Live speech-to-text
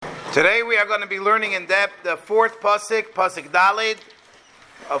Today we are going to be learning in depth the fourth pasuk, pasuk Dalid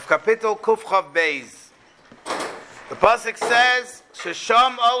of Kapital Kufchav Beis. The pasuk says,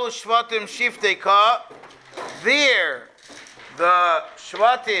 "Shesham olu shvatim shifteka." There, the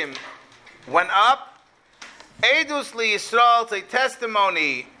shvatim went up. Edus li Yisrael, a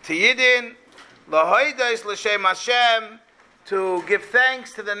testimony to Yidin, lahoidos l'shem Hashem, to give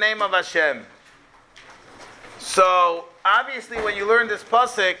thanks to the name of Hashem. So, obviously, when you learn this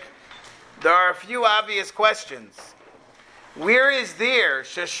pasuk, there are a few obvious questions. Where is there?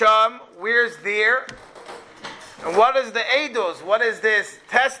 Shesham, where's there? And what is the Eidos? What is this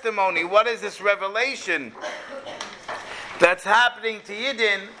testimony? What is this revelation that's happening to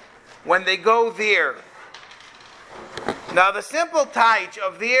Yidden when they go there? Now the simple taich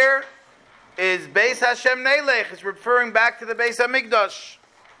of there is Beis Hashem Nelech, is referring back to the Beis HaMikdash.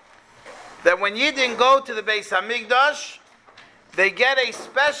 That when Yidden go to the Beis HaMikdash, they get a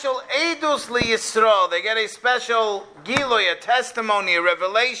special Eidus li Yisrael. They get a special Giloy, a testimony, a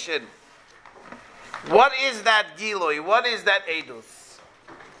revelation. What is that Giloy? What is that Eidus?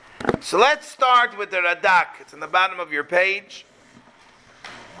 So let's start with the Radak. It's on the bottom of your page.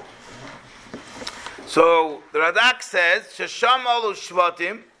 So the Radak says, Shesham olu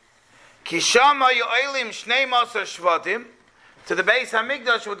shvatim, Kisham hayu oilim shnei masar shvatim. To the Beis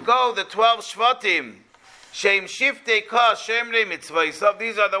HaMikdash would go the 12 shvatim. Shem shiftei ka shemrei mitzvahs.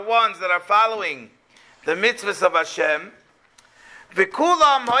 These are the ones that are following the mitzvahs of Hashem.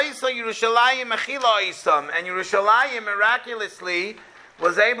 V'kulam ha'isa Yerushalayim mechila isam. And Yerushalayim miraculously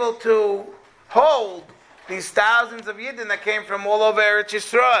was able to hold these thousands of Yidden that came from all over Eretz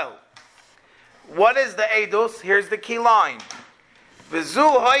Yisrael. What is the Eidos? Here's the key line.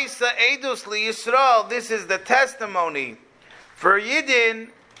 V'zu ha'isa Eidos li Yisrael. This is the testimony for Yidden.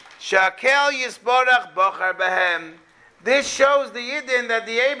 Shakel Yisborach Bochar Behem. This shows the Yidden that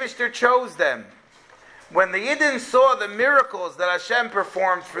the Eibishter chose them. When the Yidden saw the miracles that Hashem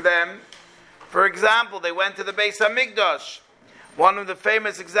performed for them, for example, they went to the Beis HaMikdash. One of the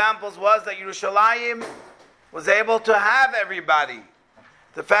famous examples was that Yerushalayim was able to have everybody.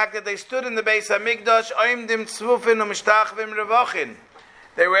 The fact that they stood in the Beis HaMikdash, Oimdim Tzvufin U'Mishtachvim Revochin.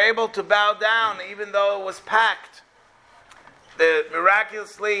 They were able to bow down even though it was packed. They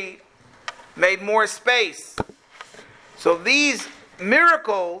miraculously made more space. So these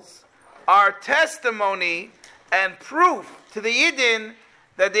miracles are testimony and proof to the Yidden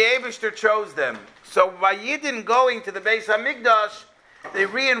that the Eibishter chose them. So by Yidden going to the Beis HaMikdash, they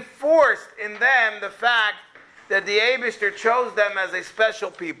reinforced in them the fact that the Eibishter chose them as a special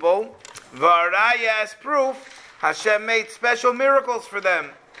people. V'araya, as proof, Hashem made special miracles for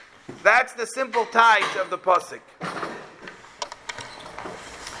them. That's the simple taich of the pasuk.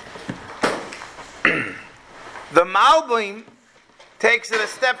 The Malbim takes it a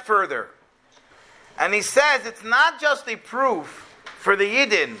step further. And he says it's not just a proof for the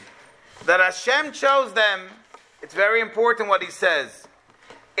Yidden that Hashem chose them. It's very important what he says.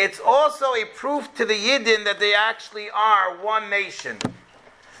 It's also a proof to the Yidden that they actually are one nation.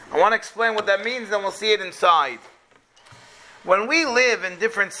 I want to explain what that means, then we'll see it inside. When we live in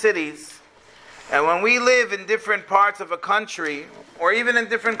different cities, and when we live in different parts of a country, or even in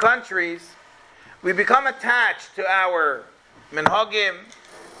different countries, we become attached to our minhagim,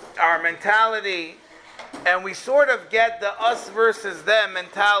 our mentality, and we sort of get the us versus them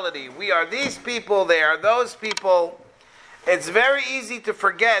mentality. We are these people, they are those people. It's very easy to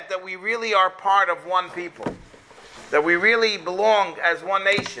forget that we really are part of one people, that we really belong as one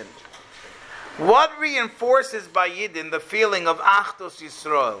nation. What reinforces by Yidden the feeling of Achdus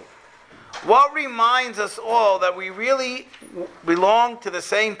Yisrael? What reminds us all that we really belong to the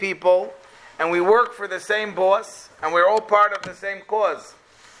same people, and we work for the same boss, and we're all part of the same cause?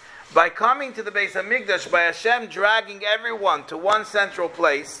 By coming to the Beis HaMikdash, by Hashem dragging everyone to one central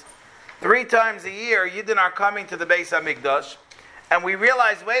place, 3 times a year, Yidden are coming to the Beis HaMikdash, and we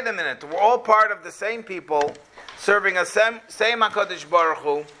realize, wait a minute, we're all part of the same people, serving a same HaKadosh Baruch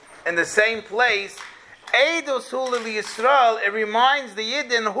Hu, in the same place. Eidos hu li Yisrael, it reminds the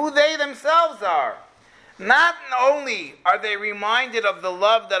Yidden who they themselves are. Not only are they reminded of the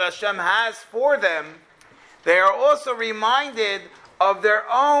love that Hashem has for them, they are also reminded of their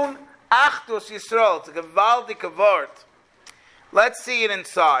own Achdus Yisrael. It's a gevaldik kavod. Let's see it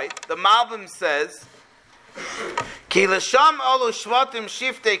inside. The Malbim says, Ki l'sham olu shvatim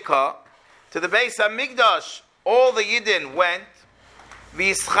shiftei ka, to the Beis HaMikdash, all the Yidden went,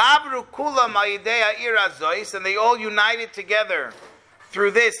 v'yischabru kulam ha'yidei ha'ir hazois, and they all united together through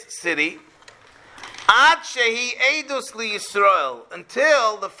this city. Ad shehi Eidus li Yisrael,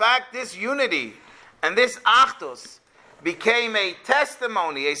 until the fact this unity and this Achdus became a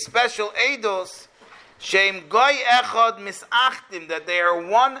testimony, a special eidos, Shem goy echad misachtim, that they are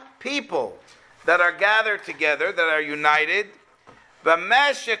one people that are gathered together, that are united.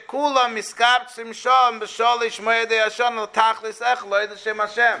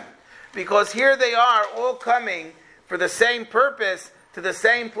 Because here they are all coming for the same purpose, to the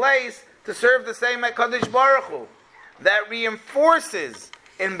same place, to serve the same HaKadosh Baruch Hu. That reinforces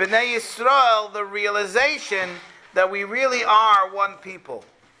in Bnei Yisrael the realization that we really are one people.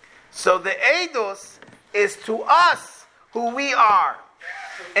 So the Eidos is to us who we are.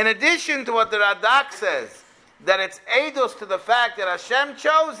 In addition to what the Radak says, that it's Eidos to the fact that Hashem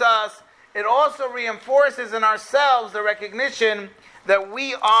chose us, it also reinforces in ourselves the recognition that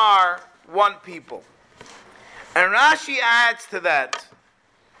we are one people. And Rashi adds to that,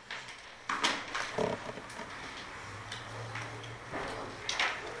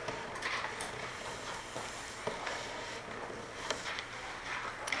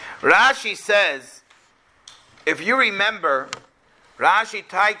 Rashi says, if you remember, Rashi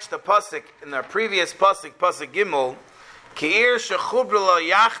touched the pasuk in the previous pasuk, pasuk Gimel, Ki'ir shechubru lo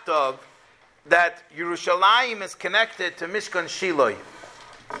yachtov, that Yerushalayim is connected to Mishkan Shiloh.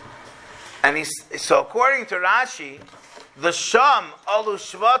 And so according to Rashi, the Sham Alu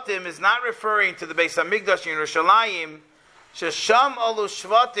Shvatim is not referring to the Beis Hamikdash in Yerushalayim. Sham Alu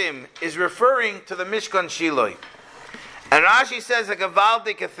Shvatim is referring to the Mishkan Shiloh. And Rashi says a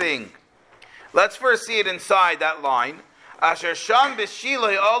gavaldik thing. Let's first see it inside that line. Asher Sham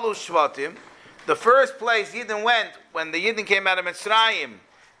b'Shiloh Alu Shvatim. The first place Yidden went when the Yidden came out of Mitzrayim,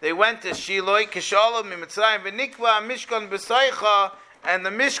 they went to Shiloh, Kishalom Mitzrayim v'Nikva Mishkan b'Saycha, and the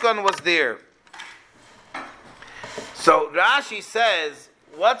Mishkan was there. So Rashi says,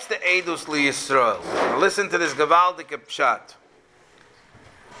 what's the Eidos LiYisrael? Now listen to this gavaldik pshat.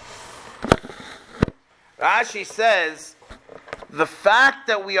 Rashi says, the fact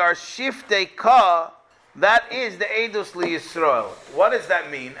that we are Shiftei Ka, that is the Eidos LiYisrael. What does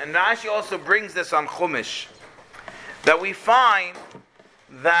that mean? And Rashi also brings this on Chumash, that we find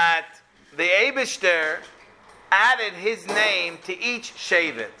that the Eibishter added his name to each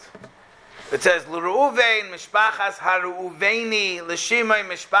Shevet. It says, L'Reuven Mishpachas HaReuveni, L'Shimei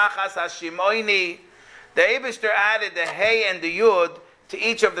Mishpachas HaShimoini. The Eibishter added the Hey and the Yud to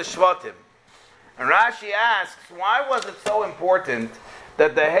each of the Shvatim. And Rashi asks, why was it so important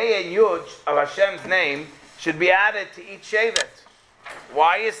that the Hey and Yud of Hashem's name should be added to each Shevet?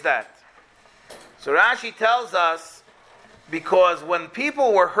 Why is that? So Rashi tells us, because when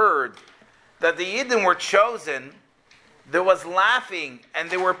people were heard that the Yidden were chosen, there was laughing, and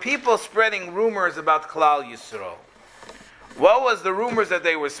there were people spreading rumors about Klal Yisrael. What was the rumors that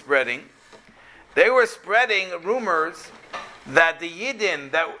they were spreading? They were spreading rumors that the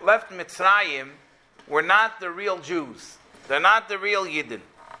Yidden that left Mitzrayim were not the real Jews. They're not the real Yidden.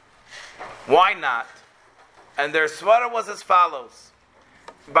 Why not? And their svara was as follows.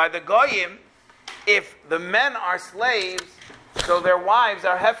 By the Goyim, if the men are slaves, so their wives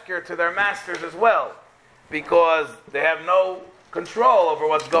are hefker to their masters as well, because they have no control over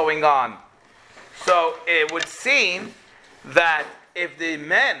what's going on. So it would seem that if the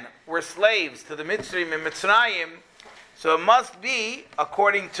men were slaves to the Mitzrim and Mitzrayim, so it must be,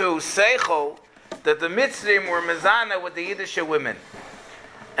 according to Seichel, that the Mitzrim were mezana with the Yiddish women.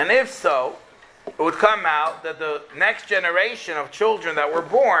 And if so, it would come out that the next generation of children that were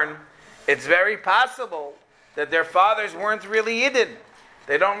born, it's very possible that their fathers weren't really Yidden.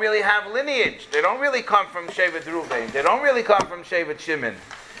 They don't really have lineage. They don't really come from Shevet Ruvain. They don't really come from Shevet Shimon.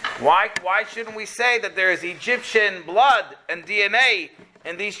 Why shouldn't we say that there is Egyptian blood and DNA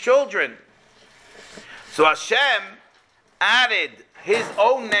in these children? So Hashem added his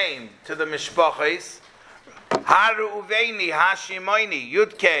own name to the Mishpachos, HaReuveni, HaShimoini,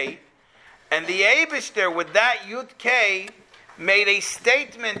 Yud-Kei, and the Eibishter with that Yud-Kei made a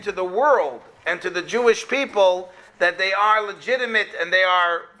statement to the world and to the Jewish people that they are legitimate and they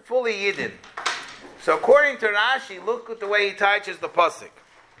are fully Yidden. So according to Rashi, look at the way he teaches the pasuk.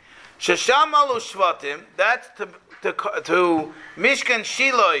 Shesham alu shvatim, that's to Mishkan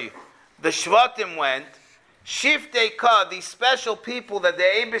Shiloh, the shvatim went. Shiftei Ka, these special people that the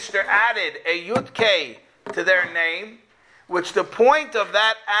Eibishter added a Yud K to their name, which the point of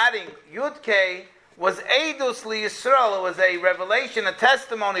that adding Yud K was Eidos LiYisrael. It was a revelation, a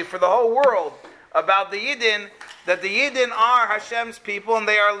testimony for the whole world about the Yidden, that the Yidden are Hashem's people and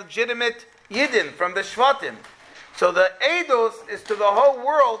they are legitimate Yidden from the Shvatim. So the Eidos is to the whole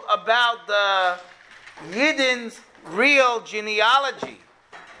world about the Yidden's real genealogy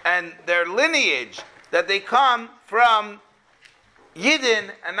and their lineage, that they come from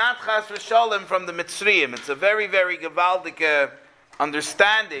Yidden and not Chas v'Sholem from the Mitzrayim. It's a very, very gewaldige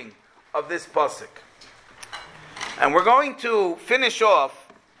understanding of this pasuk. And we're going to finish off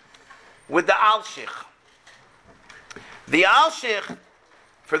with the Alshich. The Alshich,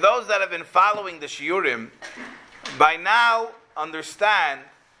 for those that have been following the Shiurim, by now understand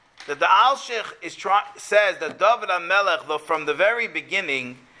that the Alshich says that David HaMelech, though from the very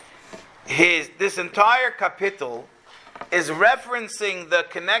beginning, this entire Kapital is referencing the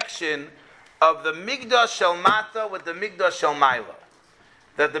connection of the Migdash Shel Mata with the Migdash Shel Maila.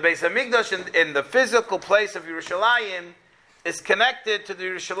 That the Beis HaMikdash in the physical place of Yerushalayim is connected to the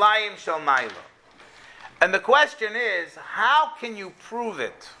Yerushalayim Shel Maila. And the question is, how can you prove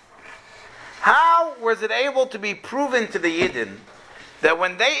it? How was it able to be proven to the Yidden that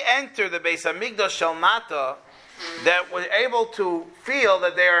when they enter the Beis HaMikdash Shel Mata, that were able to feel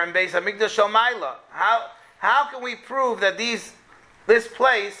that they are in Beis HaMikdash Shel Maila? How can we prove that this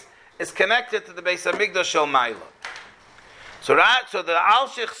place is connected to the Beis HaMikdash Shel Maila? So the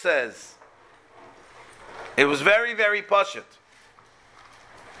Alshich says, it was very, very pashut.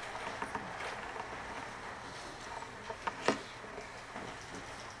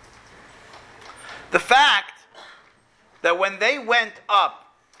 The fact that when they went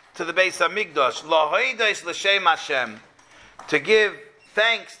up to the Beis HaMikdash, Lahoidos l'Shem Hashem, to give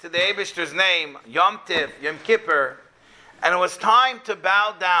thanks to the Eibishter's name, Yom Tiv, Yom Kippur, and it was time to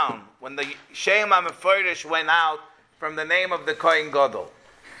bow down when the Shem HaMefoirish went out from the name of the Kohen Gadol.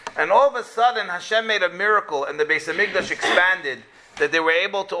 And all of a sudden, Hashem made a miracle, and the Beis HaMikdash expanded, that they were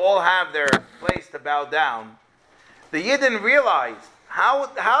able to all have their place to bow down. The Yidden realized,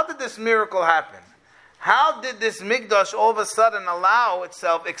 how did this miracle happen? How did this Mikdash all of a sudden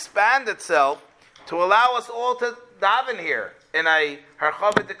expand itself, to allow us all to daven here in a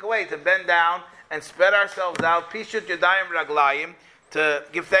harchavet dekaway, to bend down and spread ourselves out, pishut yadayim raglayim, to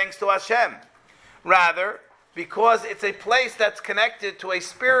give thanks to Hashem? Rather, because it's a place that's connected to a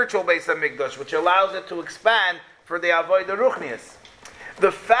spiritual Beis HaMikdash, which allows it to expand for the Avodah Ruchnius.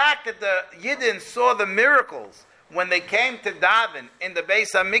 The fact that the Yidden saw the miracles when they came to daven in the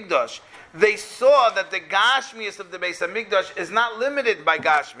Beis HaMikdash, they saw that the Gashmias of the Beis HaMikdash is not limited by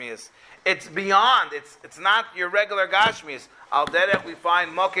Gashmias. It's beyond. It's not your regular Gashmias. Al derech we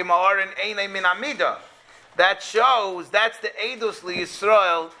find Mokim Ha'orin Einay Min Amida. That shows, that's the Eidos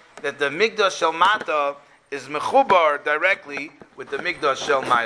LiYisrael, that the Migdash Shel Mata is mechubar directly with the Migdash Shel Maila.